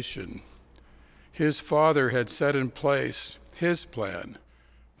Annunciation, his Father had set in place his plan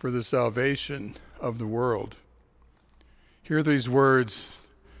for the salvation of the world. Hear these words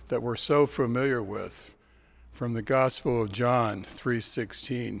that we're so familiar with from the Gospel of John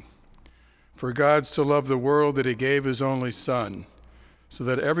 3:16. For God so loved the world that he gave his only Son, so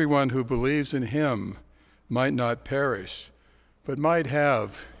that everyone who believes in him might not perish, but might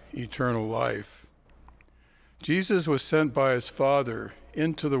have eternal life. Jesus was sent by his Father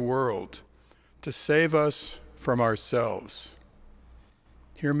into the world to save us from ourselves.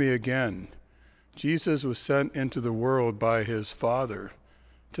 Hear me again. Jesus was sent into the world by his Father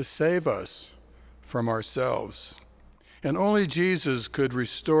to save us from ourselves. And only Jesus could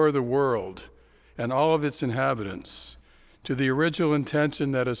restore the world and all of its inhabitants to the original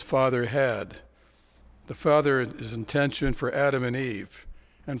intention that his Father had. The Father's intention for Adam and Eve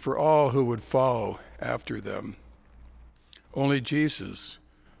and for all who would follow after them. Only Jesus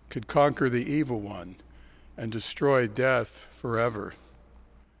could conquer the evil one and destroy death forever.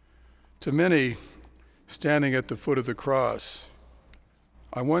 To many standing at the foot of the cross,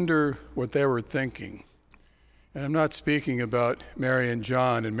 I wonder what they were thinking. And I'm not speaking about Mary and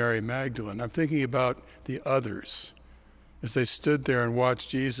John and Mary Magdalene. I'm thinking about the others as they stood there and watched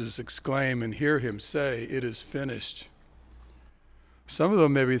Jesus exclaim and hear him say, "It is finished." Some of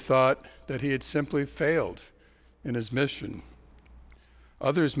them maybe thought that he had simply failed in his mission.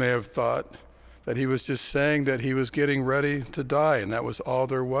 Others may have thought that he was just saying that he was getting ready to die, and that was all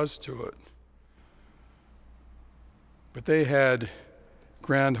there was to it. But they had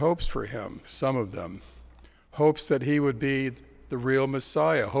grand hopes for him, some of them. Hopes that he would be the real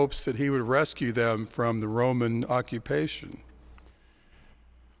Messiah, hopes that he would rescue them from the Roman occupation.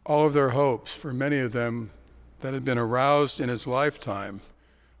 All of their hopes, for many of them that had been aroused in his lifetime,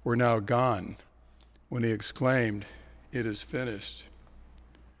 were now gone when he exclaimed, "It is finished."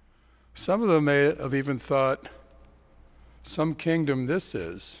 Some of them may have even thought, "Some kingdom this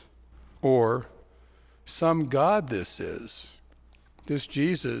is," or "Some God this is." This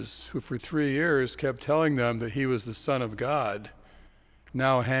Jesus, who for 3 years kept telling them that he was the Son of God,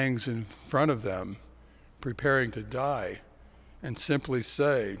 now hangs in front of them, preparing to die, and simply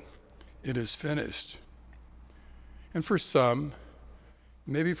say, "It is finished." And for some,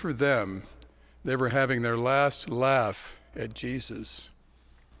 maybe for them, they were having their last laugh at Jesus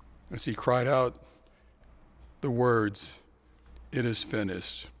as he cried out the words, "It is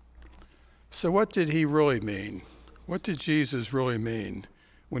finished." So what did he really mean? What did Jesus really mean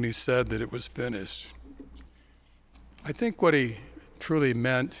when he said that it was finished? I think what he truly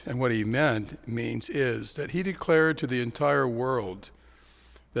meant, and what he means is that he declared to the entire world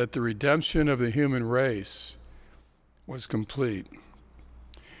that the redemption of the human race was complete.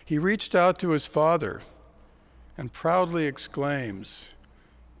 He reached out to his Father and proudly exclaims,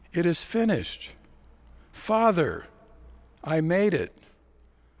 "It is finished. Father, I made it.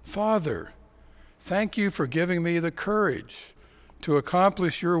 Father, thank you for giving me the courage to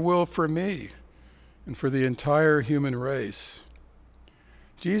accomplish your will for me and for the entire human race."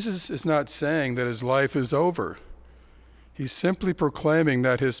 Jesus is not saying that his life is over. He's simply proclaiming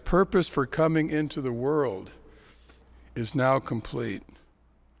that his purpose for coming into the world is now complete.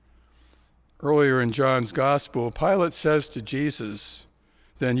 Earlier in John's Gospel, Pilate says to Jesus,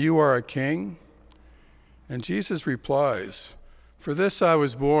 "Then you are a king?" And Jesus replies, "For this I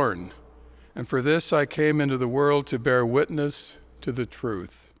was born, and for this I came into the world to bear witness to the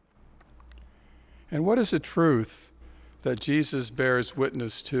truth." And what is the truth that Jesus bears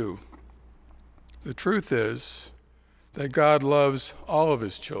witness to? The truth is that God loves all of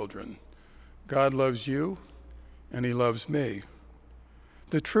his children. God loves you, and he loves me.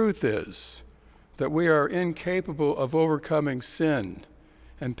 The truth is that we are incapable of overcoming sin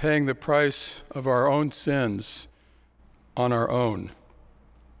and paying the price of our own sins on our own.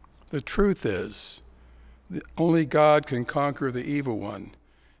 The truth is that only God can conquer the evil one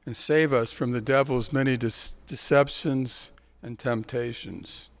and save us from the devil's many deceptions and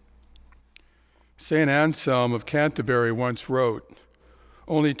temptations. St. Anselm of Canterbury once wrote,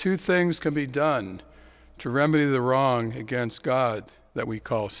 "Only 2 things can be done to remedy the wrong against God that we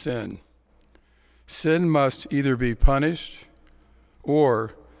call sin. Sin must either be punished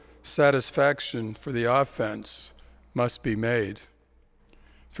or satisfaction for the offense must be made.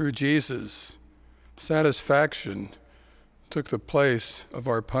 Through Jesus, satisfaction took the place of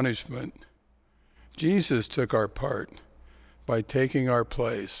our punishment. Jesus took our part by taking our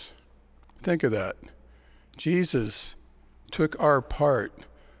place." Think of that. Jesus took our part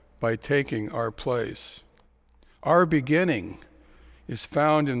by taking our place. Our beginning is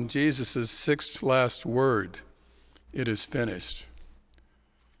found in Jesus' 6th last word, "It is finished."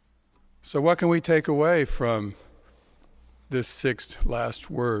 So what can we take away from this 6th last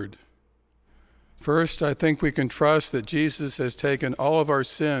word? First, I think we can trust that Jesus has taken all of our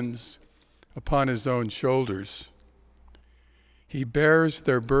sins upon his own shoulders. He bears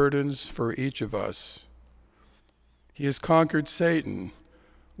their burdens for each of us. He has conquered Satan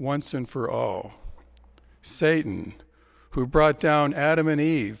once and for all. Satan, who brought down Adam and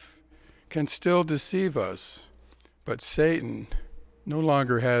Eve, can still deceive us, but Satan no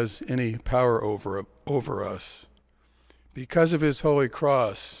longer has any power over us. Because of his holy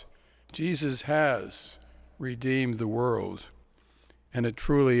cross, Jesus has redeemed the world, and it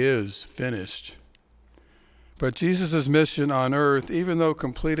truly is finished. But Jesus' mission on earth, even though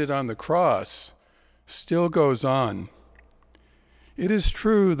completed on the cross, still goes on. It is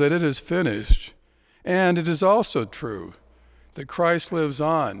true that it is finished, and it is also true that Christ lives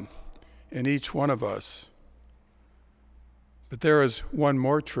on in each one of us. But there is one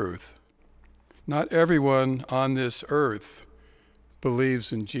more truth. Not everyone on this earth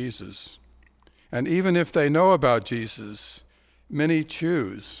believes in Jesus. And even if they know about Jesus, many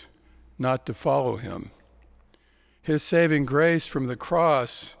choose not to follow him. His saving grace from the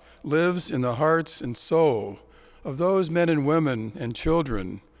cross lives in the hearts and soul of those men and women and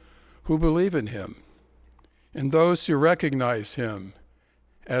children who believe in him, and those who recognize him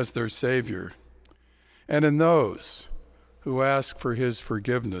as their Savior, and in those who ask for his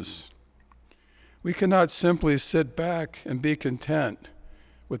forgiveness. We cannot simply sit back and be content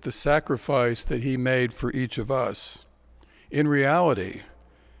with the sacrifice that he made for each of us. In reality,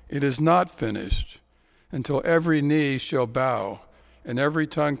 it is not finished until every knee shall bow and every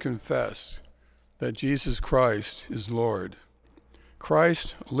tongue confess that Jesus Christ is Lord.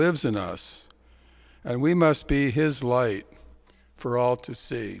 Christ lives in us, and we must be his light for all to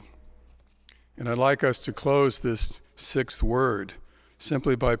see. And I'd like us to close this sixth word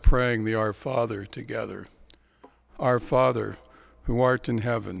simply by praying the Our Father together. Our Father, who art in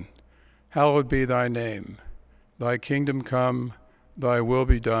heaven, hallowed be thy name. Thy kingdom come, thy will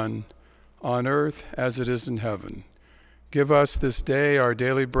be done, on earth as it is in heaven. Give us this day our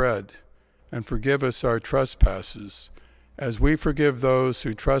daily bread, and forgive us our trespasses, as we forgive those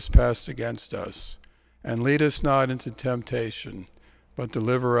who trespass against us. And lead us not into temptation, but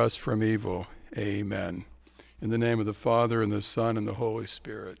deliver us from evil. Amen. In the name of the Father, and the Son, and the Holy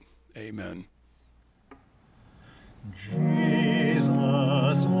Spirit. Amen. Jesus,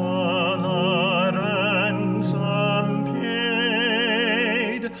 all our ransom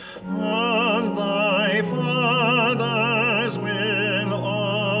paid, on thy Father's will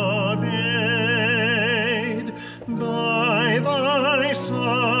obeyed, by thy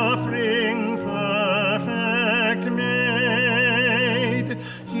suffering perfect made,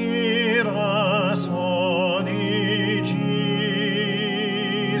 hear us, Holy Jesus.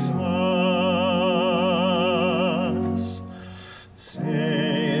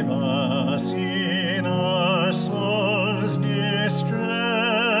 Save us in our soul's distress,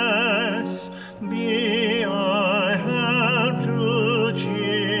 be our help to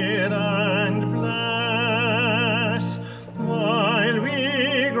cheer and bless, while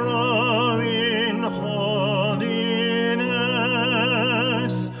we grow in holiness.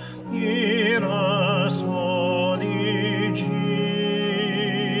 Hear us, Holy Jesus.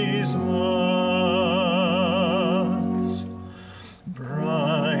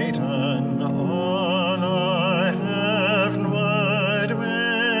 Brighten all our heavenward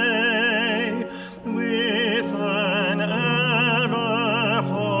way with an ever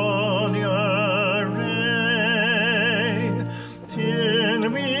holier ray, till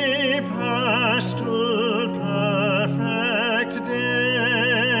we pass to perfect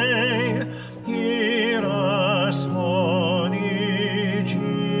day. Hear us, Holy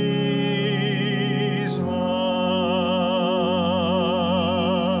Jesus.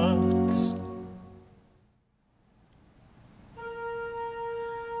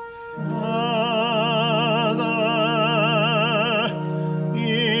 Father,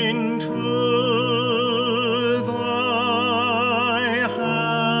 into thy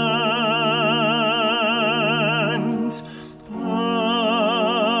hands I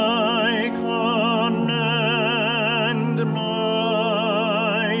commend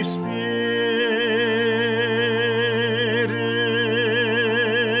my spirit.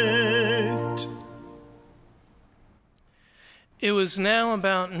 It was now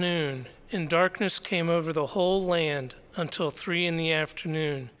about noon, and darkness came over the whole land until 3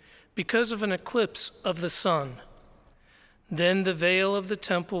 p.m, because of an eclipse of the sun. Then the veil of the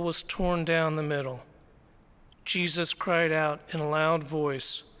temple was torn down the middle. Jesus cried out in a loud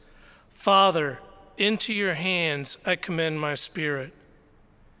voice, "Father, into your hands I commend my spirit."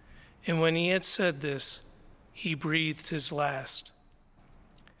 And when he had said this, he breathed his last.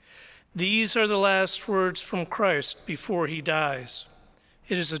 These are the last words from Christ before he dies.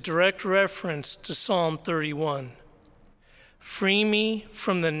 It is a direct reference to Psalm 31. Free me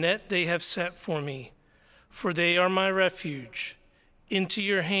from the net they have set for me, for they are my refuge. Into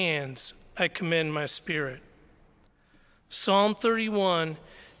your hands I commend my spirit. Psalm 31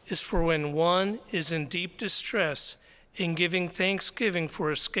 is for when one is in deep distress and giving thanksgiving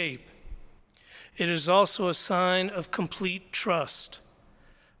for escape. It is also a sign of complete trust.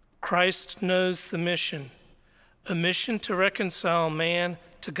 Christ knows the mission, a mission to reconcile man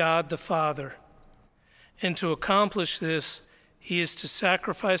to God the Father. And to accomplish this, he is to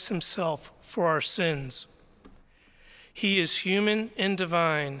sacrifice himself for our sins. He is human and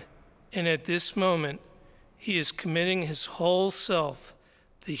divine, and at this moment, he is committing his whole self,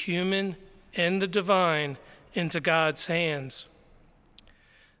 the human and the divine, into God's hands.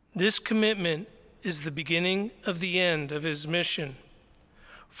 This commitment is the beginning of the end of his mission,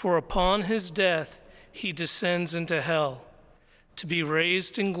 for upon his death he descends into hell, to be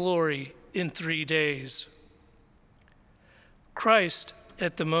raised in glory in 3 days. Christ,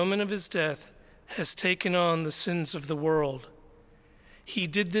 at the moment of his death, has taken on the sins of the world. He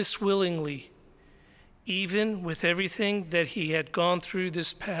did this willingly, even with everything that he had gone through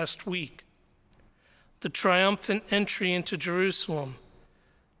this past week. The triumphant entry into Jerusalem,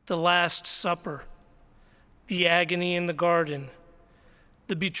 the Last Supper, the agony in the garden,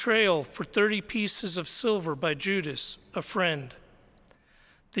 the betrayal for 30 pieces of silver by Judas, a friend,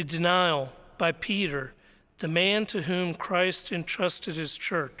 the denial by Peter, the man to whom Christ entrusted his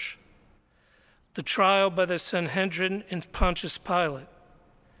church, the trial by the Sanhedrin and Pontius Pilate,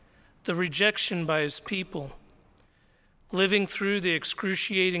 the rejection by his people, living through the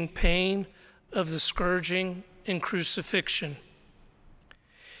excruciating pain of the scourging and crucifixion.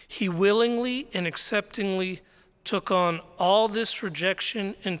 He willingly and acceptingly took on all this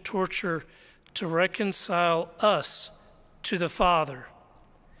rejection and torture to reconcile us to the Father.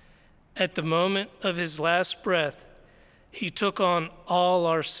 At the moment of his last breath, he took on all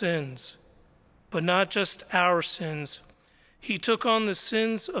our sins, but not just our sins. He took on the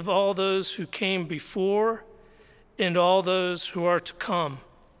sins of all those who came before and all those who are to come.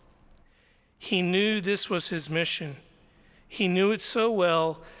 He knew this was his mission. He knew it so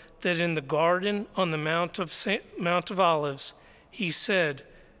well that in the garden on the Mount of Olives, he said,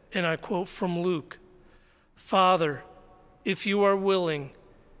 and I quote from Luke, "Father, if you are willing,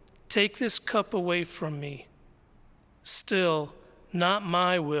 take this cup away from me. Still, not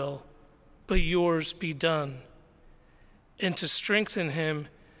my will, but yours be done." And to strengthen him,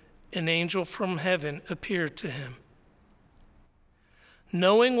 an angel from heaven appeared to him.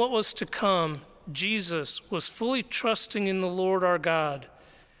 Knowing what was to come, Jesus was fully trusting in the Lord our God,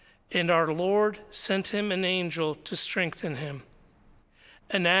 and our Lord sent him an angel to strengthen him,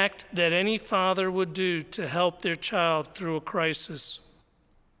 an act that any father would do to help their child through a crisis.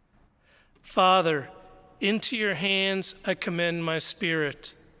 "Father, into your hands I commend my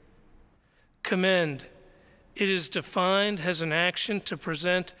spirit." Commend. It is defined as an action to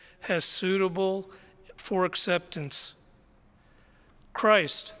present as suitable for acceptance.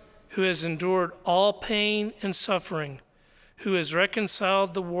 Christ, who has endured all pain and suffering, who has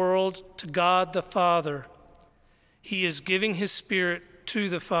reconciled the world to God the Father, he is giving his Spirit to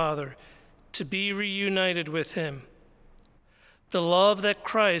the Father to be reunited with him. The love that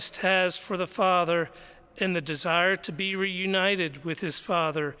Christ has for the Father and the desire to be reunited with his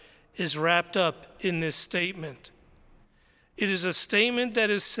Father is wrapped up in this statement. It is a statement that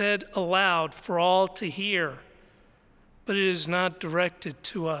is said aloud for all to hear, but it is not directed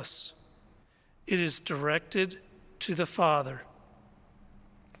to us. It is directed to the Father.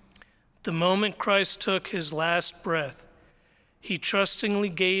 The moment Christ took his last breath, he trustingly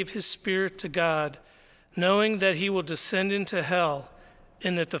gave his spirit to God, knowing that he will descend into hell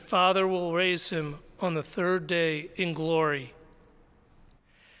and that the Father will raise him on the 3rd day in glory.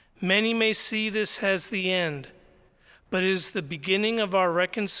 Many may see this as the end, but it is the beginning of our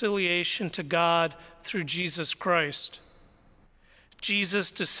reconciliation to God through Jesus Christ.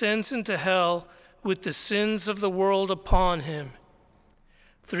 Jesus descends into hell with the sins of the world upon him.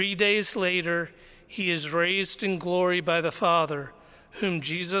 3 days later, he is raised in glory by the Father, whom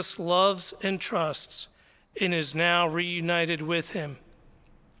Jesus loves and trusts, and is now reunited with him.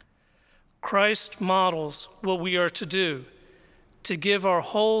 Christ models what we are to do, to give our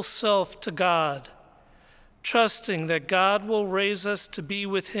whole self to God, trusting that God will raise us to be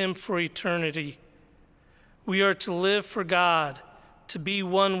with him for eternity. We are to live for God, to be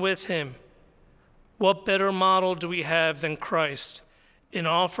one with him. What better model do we have than Christ in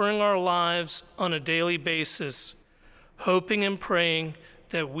offering our lives on a daily basis, hoping and praying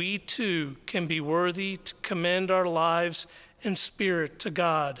that we too can be worthy to commend our lives and spirit to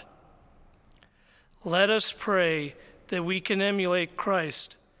God? Let us pray that we can emulate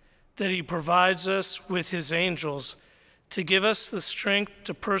Christ, that he provides us with his angels to give us the strength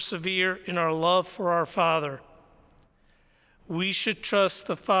to persevere in our love for our Father. We should trust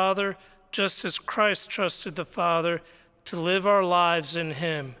the Father just as Christ trusted the Father to live our lives in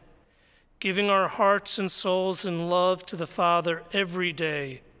him. giving our hearts and souls in love to the Father every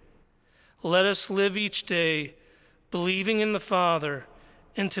day. Let us live each day believing in the Father,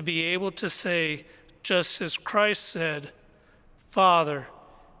 and to be able to say, just as Christ said, Father,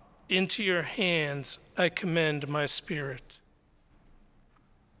 into your hands I commend my spirit.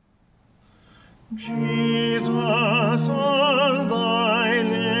 Jesus, all the